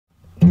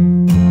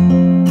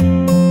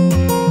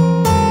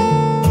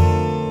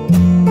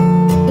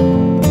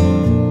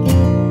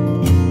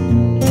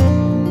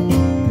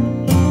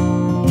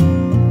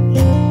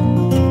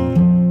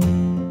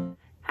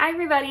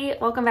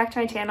welcome back to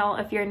my channel.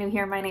 If you're new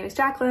here, my name is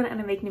Jacqueline and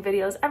I make new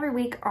videos every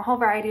week on a whole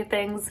variety of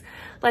things,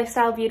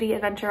 lifestyle, beauty,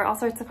 adventure, all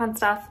sorts of fun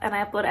stuff, and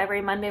I upload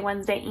every Monday,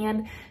 Wednesday,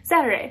 and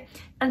Saturday.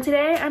 And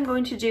today I'm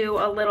going to do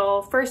a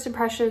little first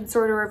impression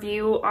sort of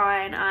review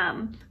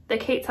on the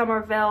Kate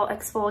Somerville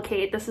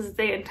ExfoliKate. This is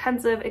the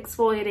intensive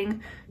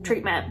exfoliating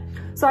treatment.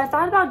 So I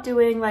thought about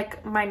doing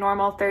like my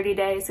normal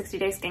 30-day,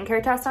 60-day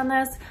skincare test on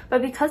this,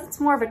 but because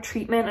it's more of a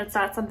treatment, it's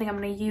not something I'm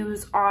going to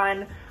use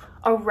on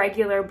a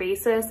regular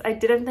basis. I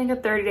didn't think a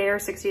 30-day or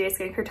 60-day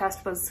skincare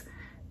test was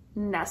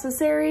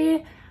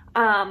necessary.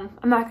 I'm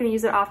not going to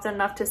use it often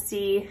enough to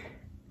see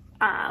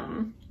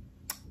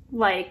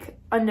like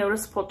a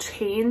noticeable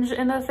change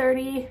in the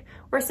 30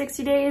 or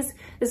 60 days.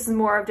 This is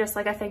more of just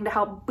like a thing to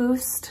help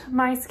boost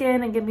my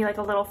skin and give me like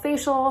a little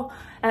facial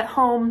at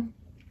home,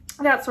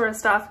 that sort of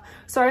stuff.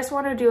 So I just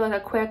want to do like a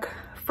quick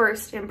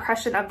first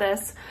impression of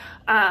this.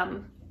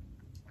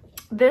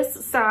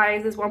 This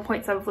size is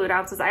 1.7 fluid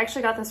ounces. I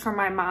actually got this from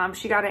my mom.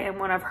 She got it in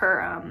one of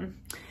her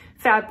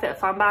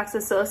FabFitFun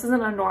boxes. So this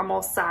isn't a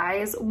normal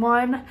size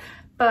one,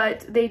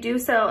 but they do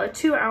sell a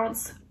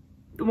 2-ounce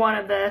one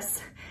of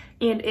this,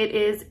 and it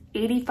is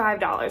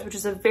 $85, which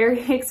is a very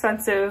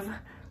expensive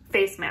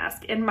face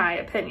mask in my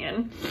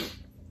opinion.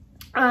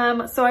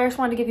 So I just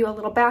wanted to give you a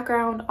little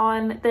background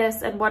on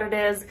this and what it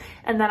is,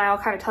 and then I'll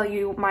kind of tell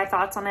you my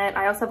thoughts on it.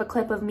 I also have a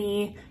clip of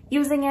me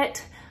using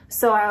it,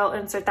 so I'll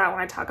insert that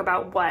when I talk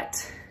about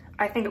what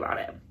I think about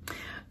it.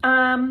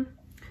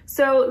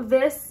 So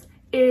this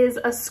is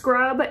a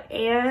scrub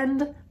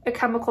and a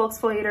chemical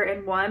exfoliator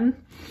in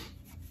one.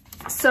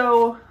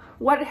 So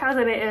what it has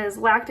in it is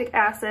lactic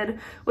acid,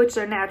 which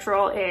are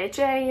natural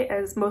AHA,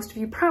 as most of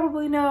you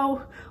probably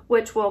know,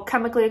 which will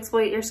chemically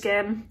exfoliate your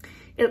skin.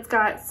 It's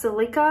got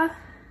silica,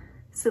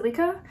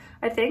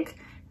 I think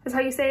is how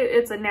you say it.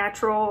 It's a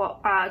natural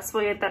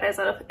exfoliant that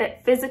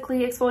it physically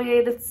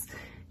exfoliates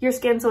your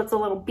skin, so it's the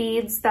little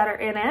beads that are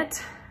in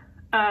it.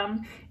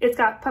 It's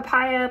got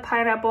papaya,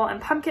 pineapple,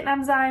 and pumpkin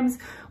enzymes,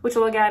 which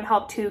will again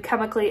help to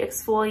chemically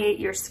exfoliate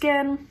your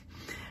skin.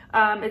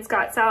 It's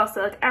got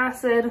salicylic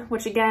acid,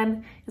 which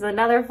again is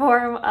another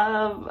form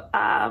of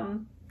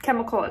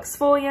chemical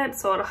exfoliant,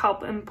 so it'll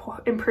help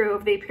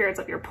improve the appearance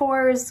of your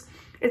pores.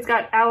 It's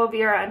got aloe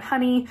vera and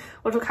honey,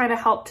 which will kind of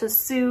help to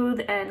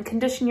soothe and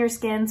condition your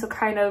skin, so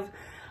kind of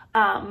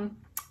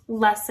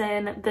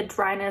lessen the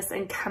dryness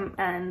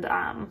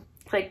and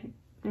like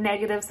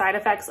negative side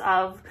effects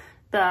of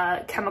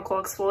the chemical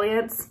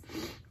exfoliants.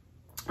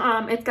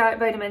 It's got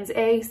vitamins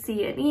A,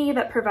 C, and E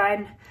that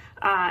provide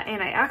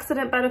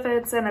antioxidant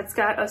benefits, and it's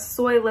got a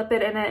soy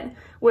lipid in it,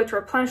 which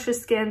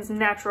replenishes skin's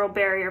natural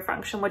barrier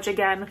function, which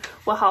again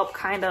will help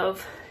kind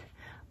of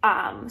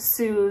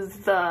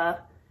soothe the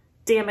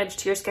damage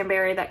to your skin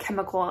barrier that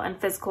chemical and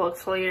physical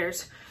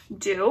exfoliators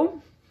do.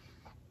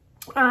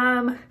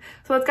 So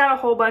it's got a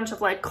whole bunch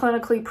of like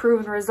clinically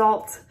proven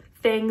results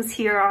things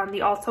here on the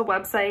Ulta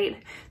website.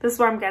 This is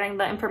where I'm getting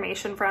the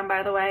information from,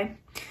 by the way.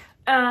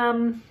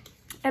 And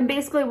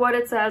basically what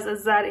it says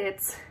is that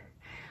it's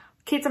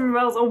Kate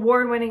Somerville's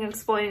award-winning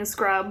exfoliating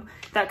scrub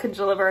that can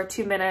deliver a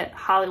 2-minute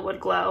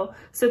Hollywood glow.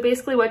 So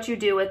basically what you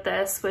do with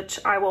this, which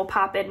I will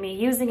pop in me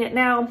using it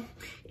now,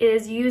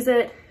 is use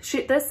it,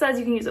 this says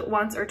you can use it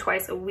once or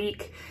twice a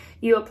week.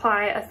 You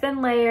apply a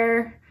thin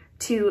layer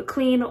to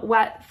clean,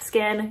 wet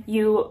skin.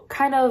 You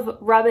kind of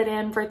rub it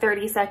in for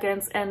 30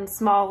 seconds in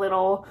small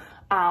little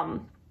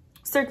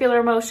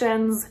circular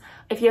motions.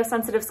 If you have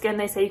sensitive skin,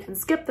 they say you can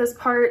skip this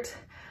part.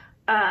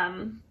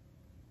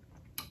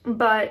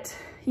 But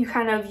you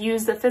kind of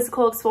use the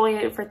physical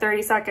exfoliator for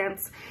 30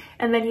 seconds,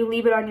 and then you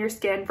leave it on your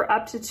skin for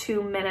up to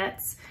 2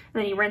 minutes,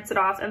 and then you rinse it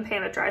off and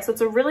pan it dry. So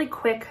it's a really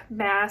quick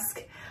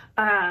mask,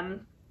 and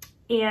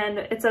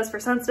it says for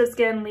sensitive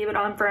skin, leave it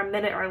on for a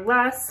minute or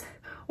less,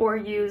 or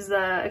use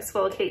the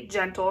ExfoliKate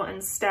Gentle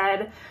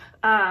instead.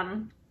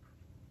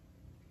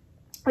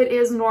 It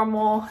is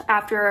normal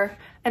after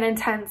an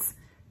intense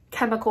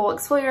chemical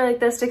exfoliator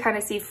like this to kind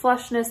of see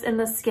flushness in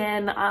the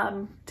skin,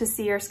 to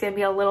see your skin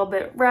be a little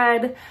bit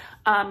red.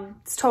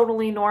 It's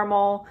totally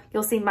normal.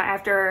 You'll see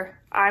after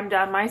I'm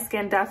done, my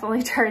skin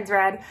definitely turns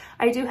red.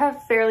 I do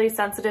have fairly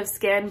sensitive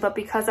skin, but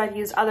because I've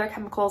used other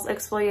chemicals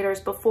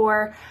exfoliators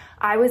before,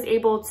 I was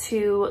able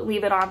to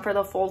leave it on for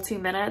the full 2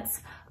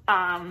 minutes,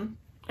 and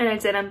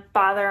it didn't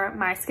bother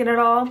my skin at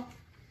all.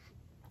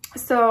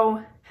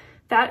 So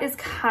that is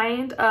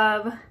kind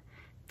of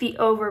the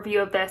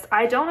overview of this.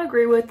 I don't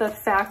agree with the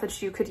fact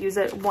that you could use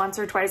it once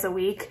or twice a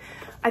week.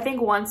 I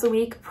think once a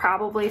week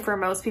probably for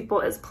most people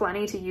is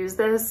plenty to use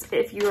this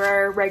if you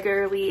are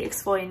regularly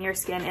exfoliating your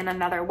skin in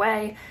another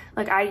way.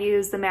 Like I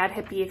use the Mad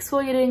Hippie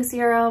exfoliating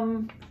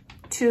serum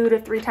 2 to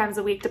 3 times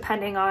a week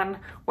depending on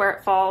where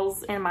it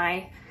falls in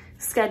my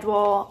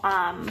schedule.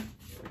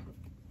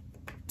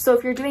 So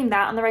if you're doing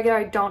that on the regular,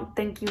 I don't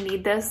think you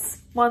need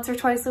this once or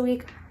twice a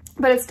week.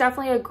 But it's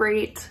definitely a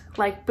great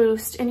like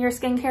boost in your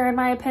skincare in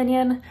my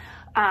opinion.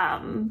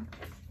 I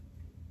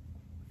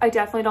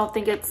definitely don't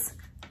think it's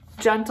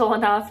gentle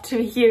enough to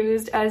be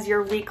used as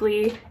your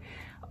weekly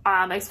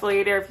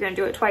exfoliator if you're gonna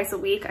do it twice a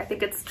week. I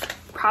think it's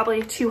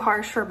probably too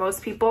harsh for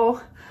most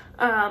people.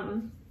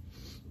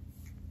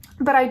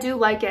 But I do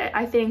like it.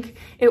 I think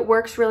it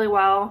works really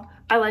well.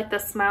 I like the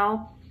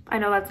smell. I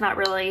know that's not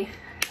really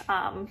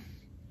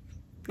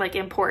like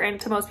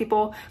important to most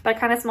people, but it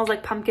kind of smells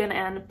like pumpkin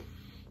and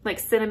like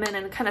cinnamon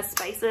and kind of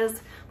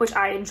spices, which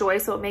I enjoy,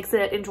 so it makes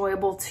it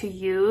enjoyable to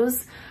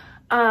use.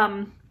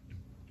 And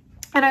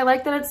I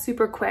like that it's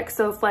super quick.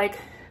 So if like,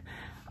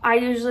 I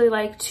usually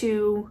like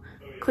to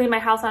clean my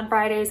house on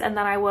Fridays, and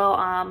then I will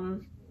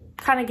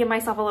kind of give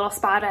myself a little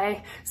spa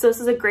day. So this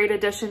is a great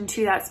addition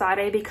to that spa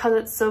day because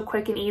it's so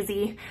quick and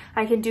easy.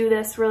 I can do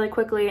this really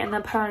quickly and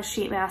then put on a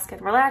sheet mask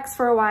and relax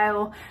for a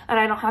while, and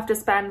I don't have to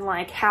spend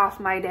like half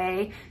my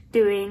day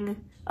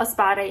doing a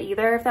spa day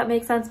either, if that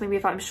makes sense. Maybe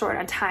if I'm short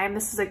on time,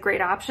 this is a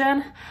great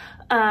option.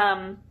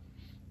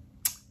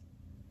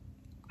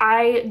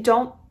 I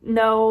don't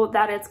know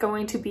that it's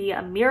going to be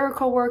a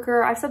miracle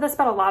worker. I've said this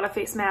about a lot of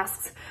face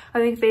masks. I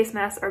think face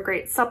masks are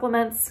great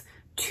supplements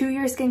to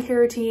your skincare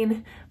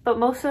routine, but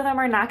most of them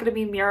are not going to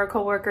be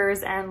miracle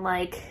workers and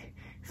like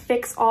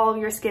fix all of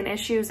your skin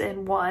issues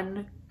in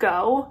one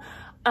go.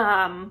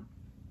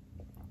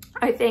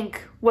 I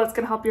think what's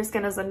going to help your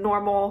skin is a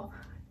normal,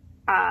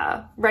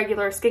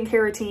 regular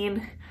skincare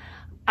routine.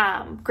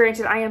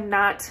 Granted, I am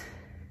not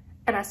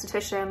an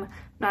esthetician,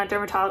 not a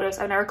dermatologist.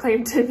 I've never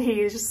claimed to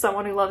be, just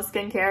someone who loves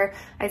skincare.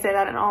 I say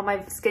that in all my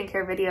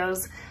skincare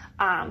videos.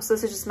 So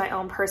this is just my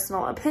own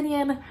personal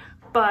opinion,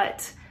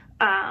 but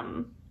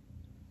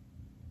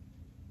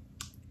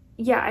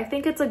yeah, I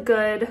think it's a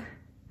good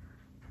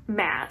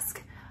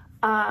mask.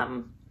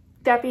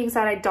 That being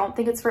said, I don't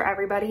think it's for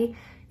everybody.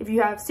 If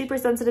you have super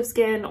sensitive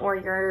skin, or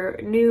you're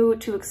new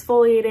to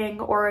exfoliating,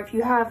 or if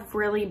you have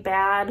really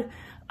bad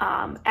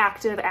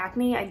active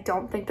acne, I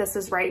don't think this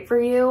is right for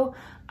you.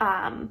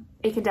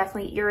 It can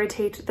definitely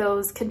irritate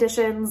those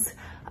conditions.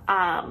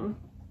 I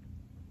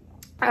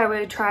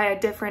would try a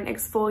different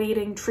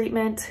exfoliating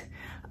treatment,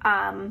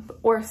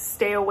 or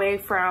stay away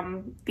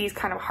from these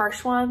kind of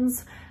harsh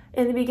ones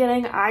in the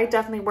beginning. I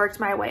definitely worked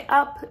my way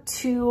up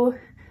to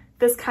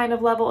this kind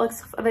of level of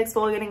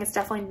exfoliating. It's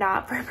definitely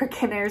not for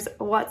beginners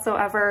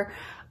whatsoever.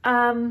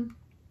 But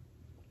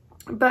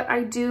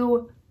I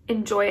do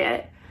enjoy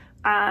it.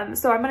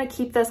 So I'm gonna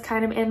keep this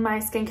kind of in my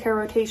skincare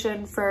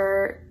rotation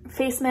for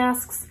face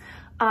masks.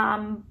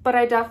 But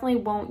I definitely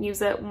won't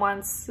use it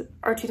once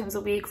or 2 times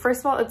a week. First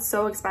of all, it's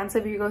so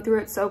expensive. You go through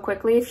it so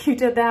quickly if you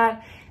did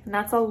that, and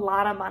that's a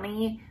lot of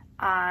money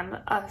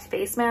on a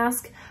face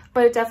mask,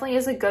 but it definitely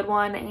is a good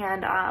one.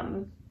 And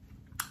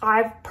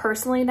I've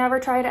personally never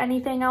tried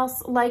anything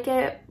else like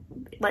it,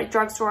 like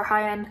drugstore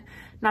high-end,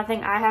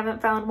 nothing. I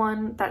haven't found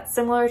one that's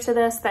similar to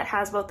this that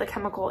has both the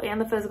chemical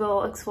and the physical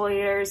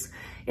exfoliators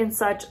in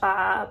such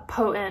a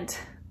potent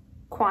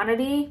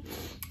quantity.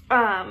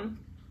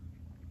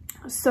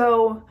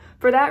 So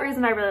for that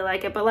reason, I really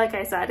like it. But like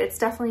I said, it's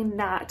definitely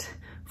not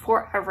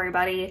for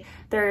everybody.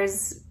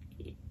 There's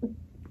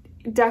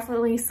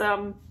definitely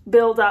some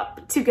build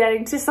up to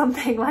getting to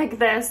something like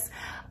this.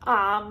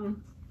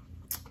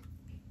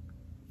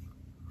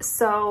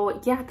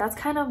 So yeah, that's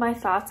kind of my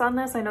thoughts on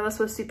this. I know this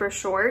was super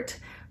short,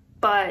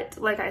 but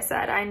like I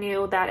said, I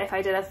knew that if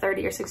I did a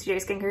 30 or 60 day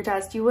skincare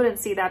test, you wouldn't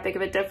see that big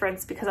of a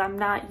difference because I'm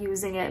not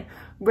using it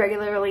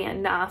regularly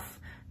enough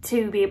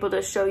to be able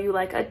to show you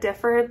like a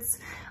difference.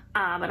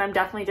 And I'm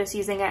definitely just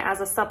using it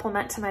as a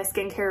supplement to my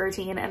skincare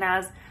routine and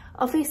as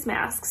a face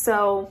mask.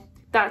 So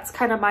that's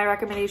kind of my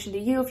recommendation to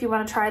you if you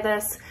want to try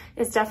this,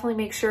 is definitely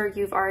make sure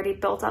you've already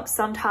built up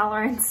some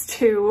tolerance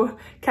to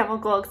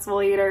chemical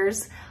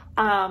exfoliators.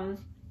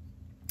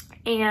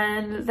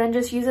 And then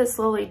just use it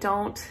slowly.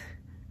 Don't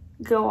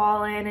go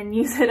all in and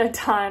use it a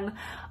ton.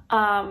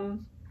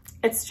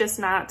 It's just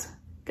not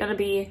gonna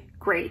be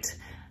great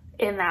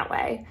in that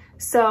way.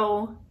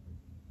 So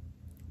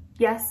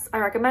yes, I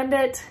recommend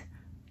it,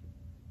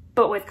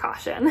 but with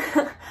caution.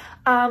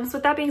 So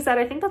with that being said,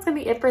 I think that's gonna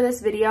be it for this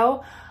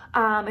video.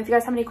 If you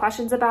guys have any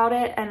questions about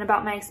it and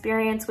about my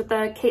experience with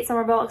the Kate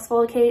Somerville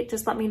ExfoliKate,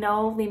 just let me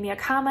know, leave me a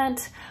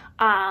comment.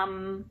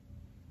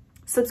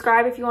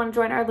 Subscribe if you want to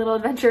join our little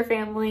adventure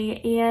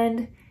family.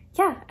 And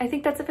yeah, I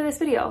think that's it for this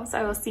video. So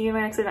I will see you in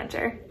my next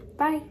adventure.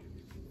 Bye.